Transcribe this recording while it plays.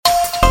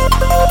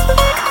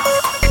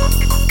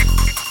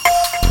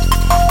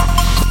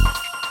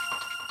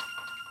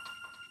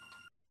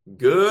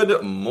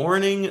Good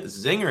morning,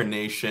 Zinger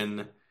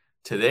Nation.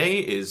 Today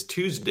is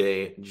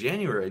Tuesday,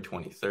 January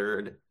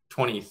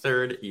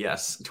 23rd,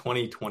 yes,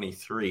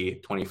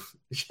 2023,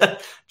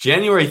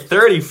 January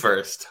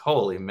 31st.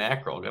 Holy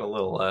mackerel, got a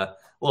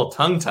little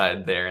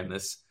tongue-tied there in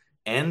this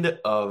end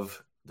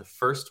of the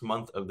first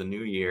month of the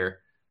new year.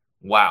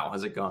 Wow,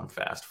 has it gone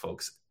fast,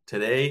 folks.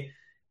 Today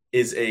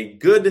is a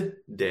good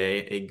day,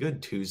 a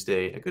good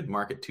Tuesday, a good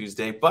market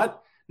Tuesday,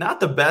 but not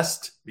the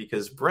best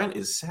because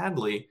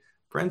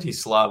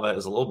Brentislava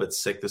is a little bit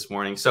sick this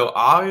morning. So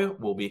I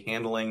will be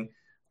handling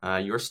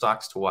your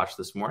stocks to watch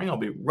this morning. I'll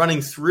be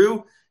running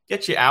through,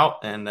 get you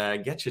out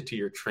and get you to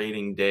your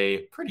trading day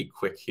pretty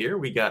quick here.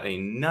 We got a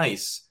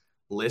nice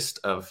list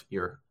of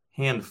your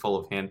handful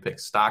of hand-picked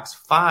stocks,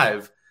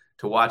 5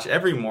 to watch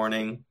every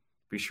morning.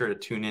 Be sure to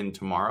tune in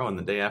tomorrow and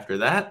the day after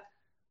that.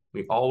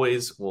 We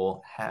always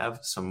will have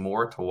some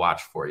more to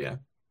watch for you.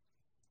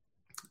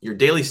 Your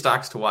daily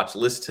stocks to watch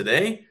list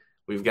today.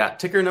 We've got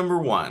ticker number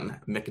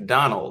 1,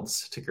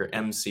 McDonald's, ticker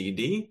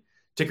MCD.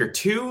 Ticker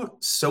 2,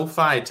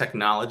 SoFi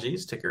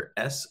Technologies, ticker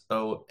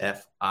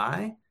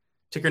SOFI.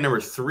 Ticker number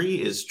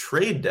 3 is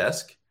Trade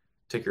Desk,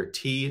 ticker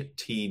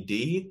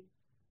TTD.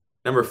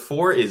 Number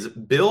 4 is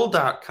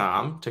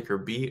Bill.com, ticker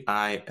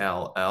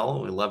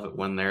BILL. We love it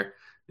when they're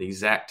the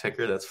exact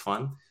ticker. That's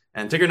fun.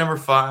 And ticker number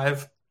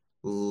 5,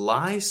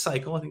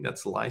 Li-Cycle. I think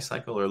that's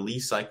Li-Cycle or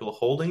Li-Cycle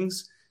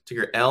Holdings,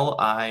 ticker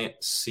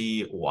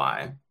LICY.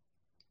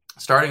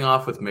 Starting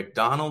off with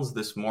McDonald's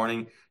this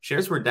morning,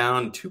 shares were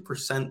down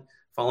 2%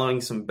 following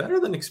some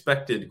better than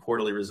expected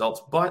quarterly results,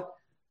 but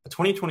a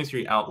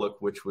 2023 outlook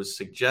which was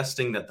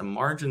suggesting that the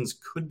margins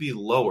could be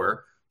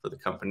lower for the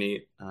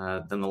company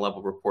than the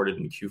level reported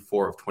in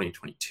Q4 of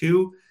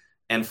 2022.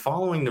 And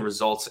following the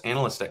results,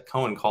 analysts at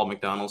Cowen called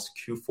McDonald's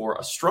Q4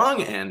 a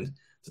strong end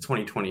to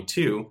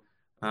 2022.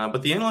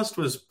 But the analyst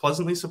was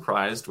pleasantly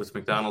surprised with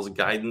McDonald's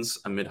guidance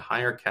amid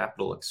higher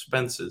capital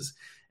expenses.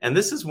 And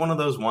this is one of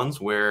those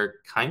ones where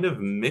kind of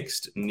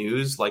mixed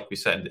news, like we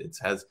said, it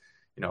has,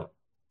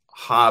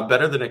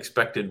 better than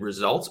expected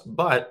results,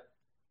 but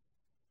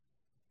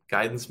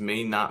guidance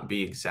may not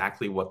be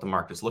exactly what the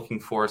market is looking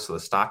for. So the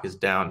stock is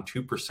down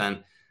 2%.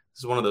 This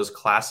is one of those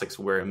classics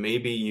where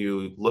maybe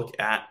you look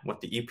at what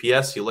the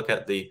EPS, you look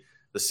at the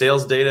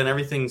sales data and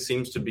everything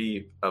seems to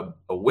be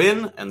a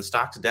win and the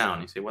stock's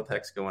down. You say, what the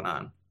heck's going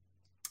on?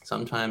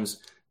 Sometimes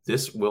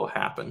this will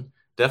happen.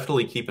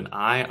 Definitely keep an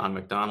eye on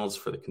McDonald's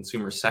for the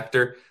consumer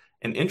sector.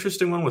 An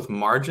interesting one with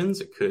margins.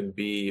 It could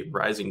be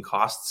rising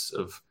costs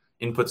of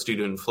inputs due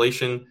to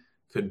inflation,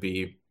 could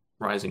be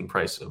rising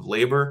price of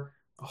labor.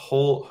 A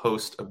whole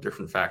host of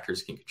different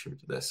factors can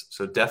contribute to this.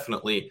 So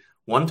definitely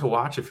one to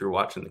watch if you're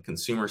watching the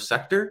consumer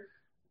sector,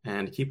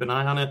 and keep an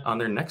eye on it on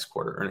their next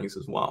quarter earnings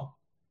as well.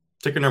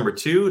 Ticker number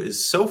 2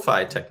 is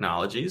SoFi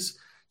Technologies,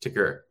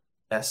 ticker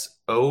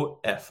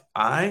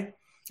SOFI.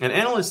 And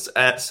analysts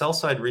at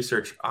sell-side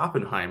research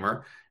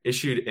Oppenheimer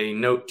issued a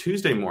note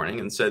Tuesday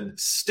morning and said,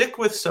 stick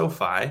with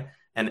SoFi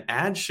and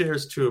add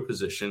shares to a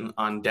position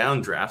on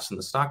downdrafts in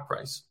the stock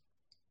price.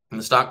 And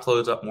the stock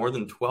closed up more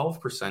than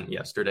 12%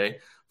 yesterday,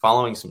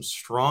 following some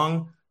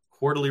strong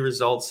quarterly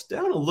results,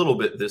 down a little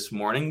bit this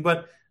morning,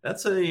 but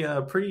that's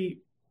a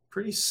pretty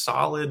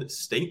solid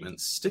statement.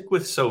 Stick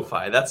with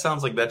SoFi. That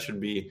sounds like that should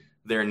be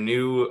their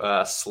new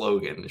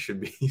slogan. It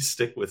should be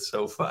stick with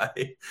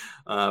SoFi.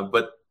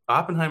 But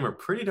Oppenheimer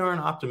pretty darn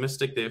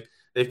optimistic.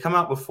 They've come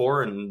out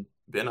before and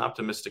been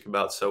optimistic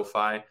about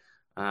SoFi.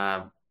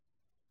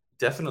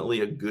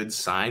 Definitely a good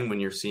sign when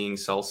you're seeing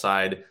sell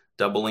side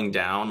doubling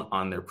down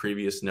on their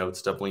previous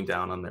notes, doubling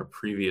down on their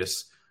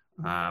previous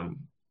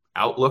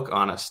outlook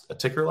on a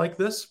ticker like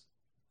this.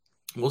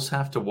 We'll just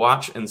have to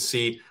watch and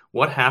see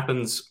what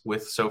happens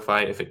with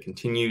SoFi if it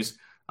continues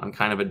on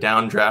kind of a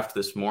downdraft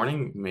this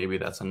morning. Maybe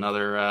that's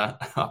another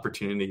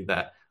opportunity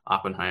that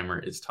Oppenheimer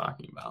is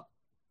talking about.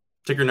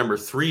 Ticker number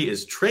 3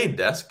 is Trade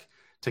Desk,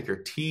 ticker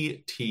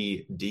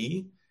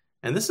TTD.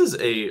 And this is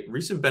a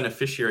recent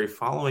beneficiary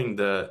following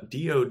the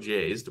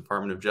DOJ's,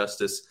 Department of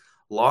Justice,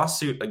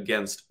 lawsuit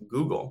against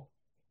Google.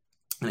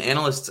 And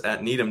analysts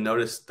at Needham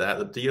noticed that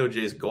the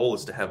DOJ's goal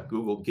is to have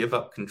Google give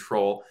up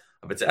control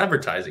of its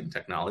advertising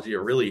technology, a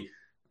really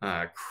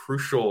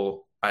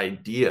crucial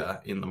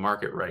idea in the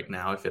market right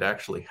now if it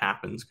actually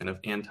happens, kind of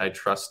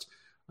antitrust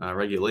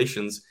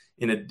regulations,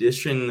 in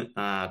addition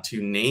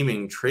to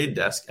naming Trade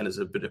Desk as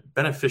a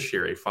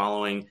beneficiary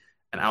following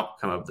an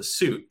outcome of the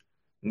suit.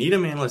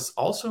 Needham analysts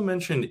also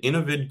mentioned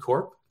Innovid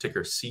Corp,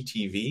 ticker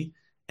CTV,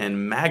 and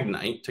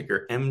Magnite,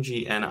 ticker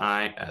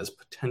MGNI, as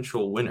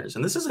potential winners.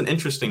 And this is an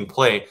interesting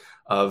play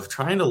of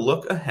trying to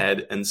look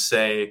ahead and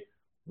say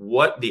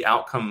what the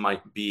outcome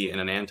might be in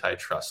an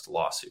antitrust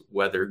lawsuit,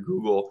 whether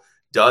Google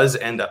does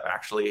end up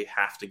actually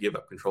have to give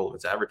up control of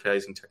its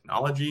advertising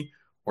technology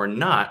or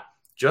not.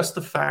 Just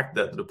the fact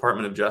that the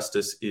Department of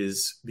Justice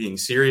is being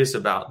serious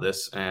about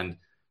this and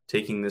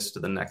taking this to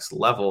the next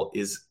level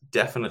is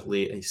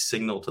definitely a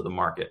signal to the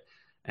market.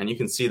 And you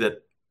can see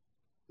that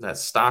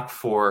stock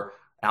for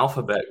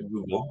Alphabet,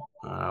 Google,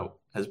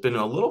 has been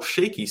a little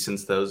shaky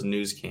since those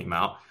news came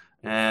out.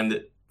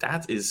 And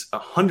that is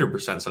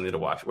 100% something to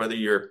watch. Whether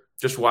you're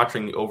just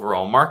watching the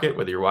overall market,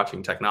 whether you're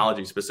watching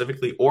technology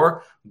specifically,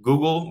 or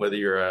Google, whether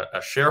you're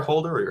a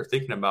shareholder or you're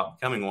thinking about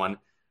becoming one,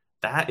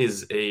 that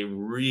is a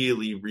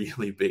really,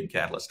 really big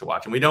catalyst to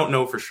watch. And we don't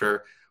know for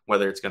sure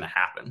whether it's going to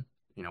happen.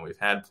 We've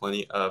had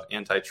plenty of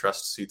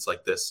antitrust suits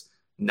like this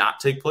not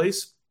take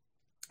place,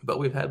 but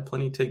we've had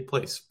plenty take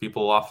place.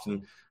 People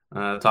often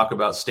talk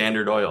about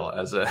Standard Oil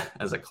as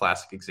a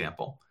classic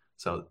example.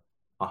 So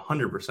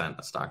 100%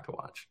 a stock to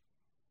watch.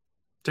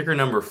 Ticker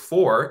number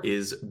 4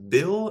 is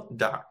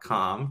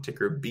Bill.com,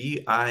 ticker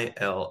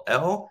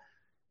BILL.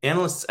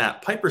 Analysts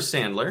at Piper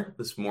Sandler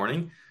this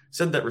morning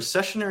said that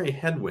recessionary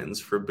headwinds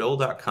for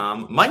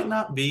Bill.com might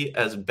not be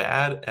as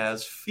bad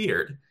as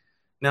feared.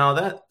 Now,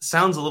 that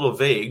sounds a little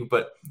vague,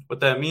 but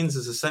what that means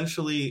is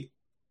essentially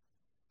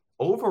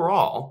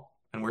overall,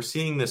 and we're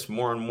seeing this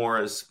more and more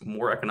as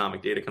more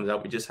economic data comes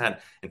out. We just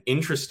had an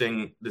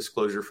interesting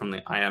disclosure from the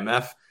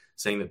IMF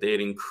saying that they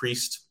had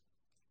increased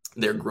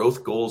their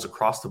growth goals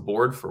across the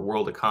board for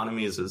world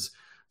economies as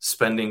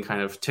spending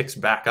kind of ticks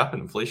back up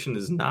and inflation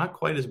is not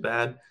quite as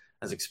bad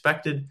as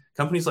expected.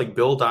 Companies like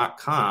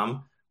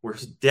Bill.com were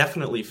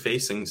definitely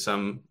facing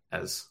some,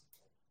 as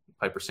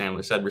Piper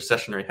Sandler said,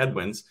 recessionary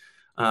headwinds.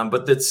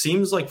 But that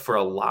seems like for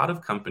a lot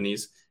of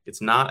companies,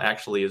 it's not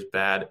actually as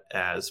bad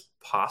as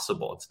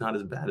possible. It's not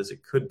as bad as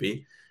it could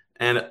be.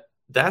 And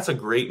that's a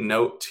great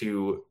note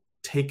to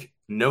take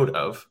note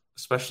of,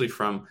 especially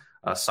from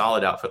a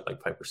solid outfit like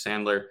Piper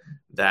Sandler,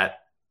 that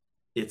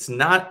it's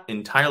not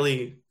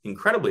entirely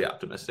incredibly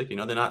optimistic.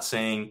 They're not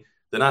saying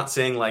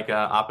like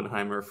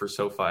Oppenheimer for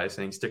SoFi,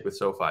 saying stick with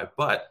SoFi,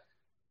 but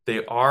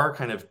they are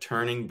kind of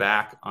turning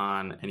back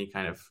on any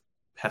kind of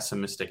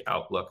pessimistic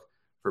outlook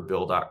for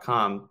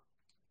Bill.com.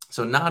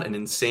 So not an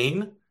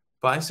insane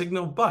buy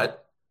signal,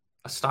 but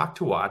a stock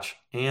to watch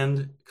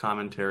and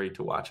commentary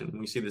to watch. And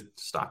we see the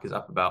stock is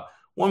up about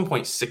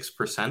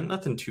 1.6%,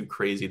 nothing too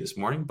crazy this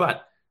morning,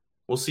 but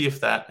we'll see if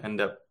that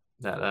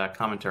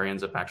commentary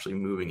ends up actually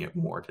moving it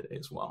more today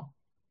as well.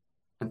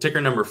 And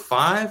ticker number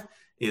 5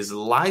 is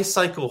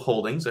Li-Cycle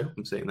Holdings. I hope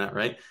I'm saying that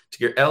right.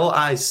 Ticker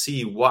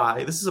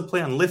LICY. This is a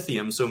play on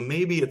lithium, so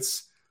maybe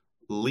it's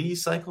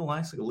Li-Cycle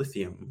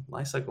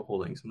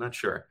Holdings. I'm not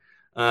sure.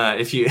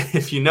 If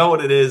you know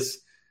what it is,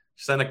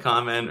 send a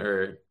comment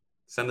or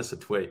send us a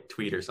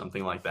tweet or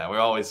something like that. We're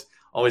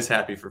always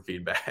happy for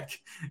feedback.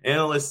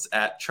 Analysts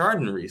at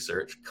Chardan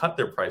Research cut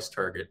their price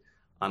target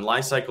on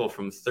Li-Cycle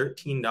from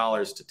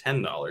 $13 to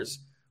 $10,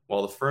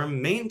 while the firm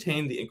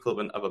maintained the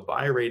equivalent of a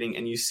buy rating.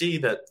 And you see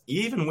that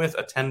even with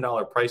a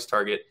 $10 price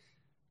target,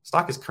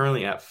 stock is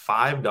currently at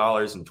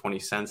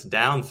 $5.20,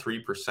 down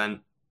 3%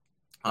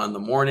 on the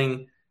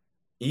morning.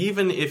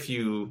 Even if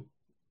you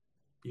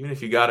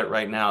got it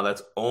right now,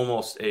 that's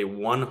almost a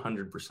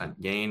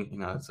 100%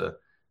 gain. It's a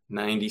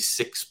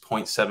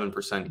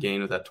 96.7%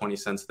 gain with that 20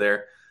 cents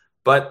there.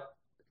 But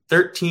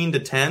 13 to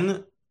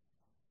 10,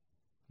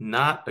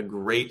 not a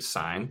great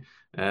sign,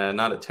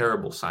 not a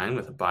terrible sign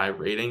with a buy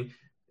rating.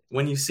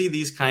 When you see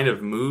these kind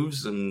of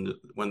moves and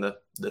when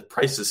the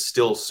price is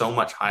still so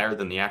much higher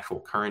than the actual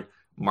current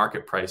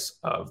market price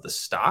of the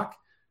stock,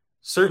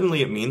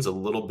 certainly it means a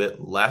little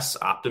bit less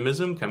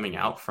optimism coming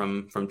out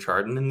from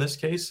Chardan in this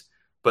case,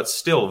 but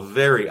still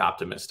very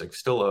optimistic,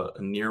 still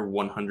a near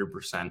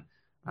 100%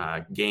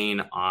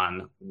 gain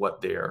on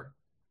what they're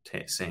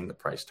saying the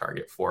price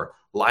target for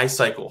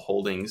Li-Cycle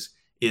Holdings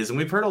is. And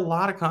we've heard a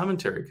lot of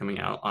commentary coming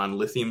out on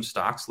lithium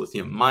stocks,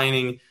 lithium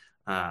mining,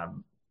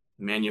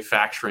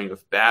 manufacturing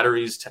of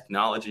batteries,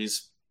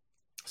 technologies.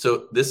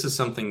 So this is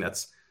something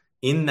that's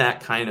in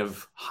that kind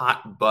of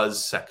hot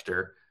buzz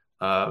sector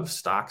of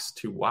stocks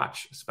to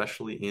watch,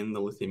 especially in the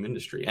lithium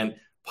industry, and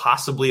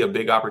possibly a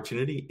big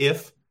opportunity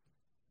if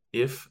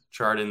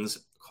Chardan's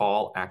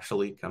call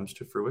actually comes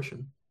to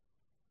fruition.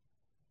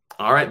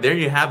 All right, there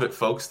you have it,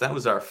 folks. That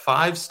was our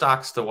 5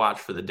 stocks to watch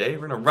for the day.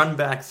 We're going to run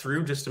back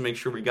through just to make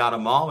sure we got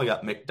them all. We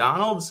got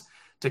McDonald's,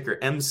 ticker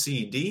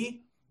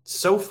MCD,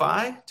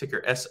 SoFi,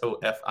 ticker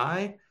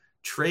SOFI,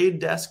 Trade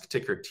Desk,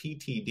 ticker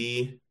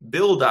TTD,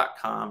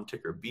 Bill.com,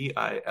 ticker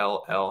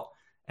BILL,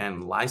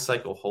 and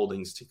Li-Cycle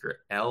Holdings,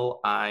 ticker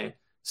LICY.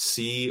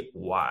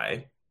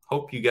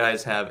 Hope you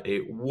guys have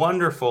a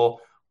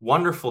wonderful,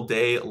 wonderful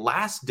day.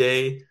 Last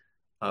day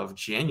of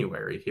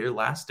January here,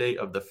 last day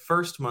of the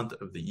first month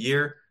of the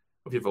year.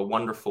 Hope you have a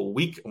wonderful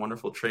week, a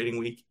wonderful trading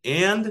week,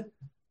 and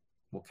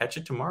we'll catch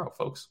you tomorrow,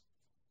 folks.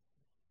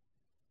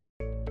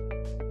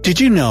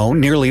 Did you know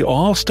nearly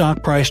all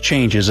stock price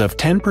changes of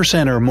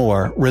 10% or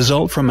more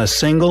result from a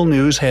single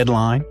news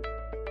headline?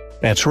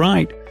 That's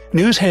right.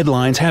 News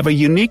headlines have a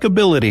unique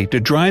ability to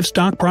drive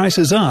stock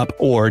prices up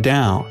or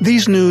down.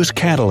 These news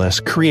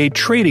catalysts create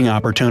trading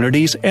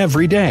opportunities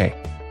every day.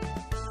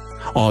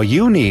 All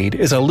you need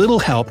is a little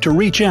help to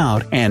reach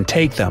out and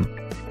take them.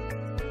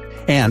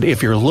 And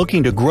if you're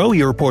looking to grow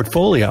your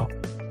portfolio,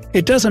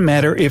 it doesn't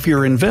matter if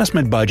your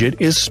investment budget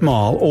is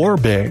small or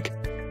big.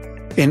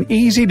 An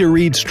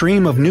easy-to-read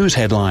stream of news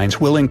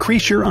headlines will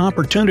increase your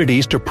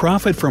opportunities to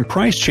profit from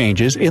price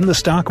changes in the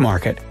stock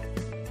market.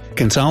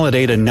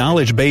 consolidate a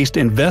knowledge-based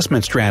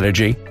investment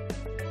strategy,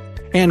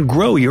 and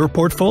grow your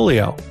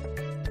portfolio.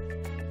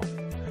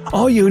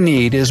 All you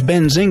need is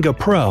Benzinga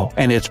Pro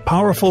and its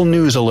powerful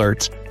news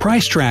alerts,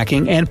 price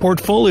tracking, and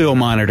portfolio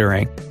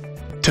monitoring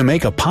to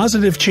make a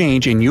positive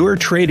change in your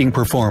trading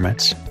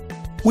performance.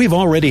 We've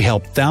already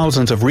helped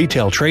thousands of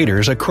retail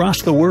traders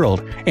across the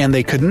world, and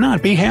they could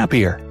not be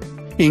happier.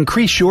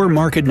 Increase your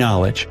market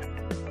knowledge,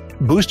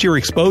 boost your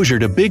exposure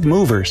to big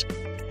movers,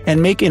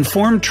 and make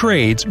informed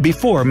trades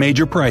before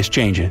major price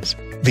changes.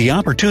 The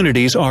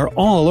opportunities are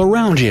all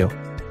around you.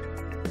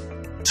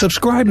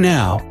 Subscribe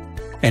now,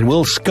 and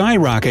we'll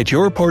skyrocket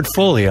your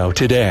portfolio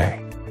today.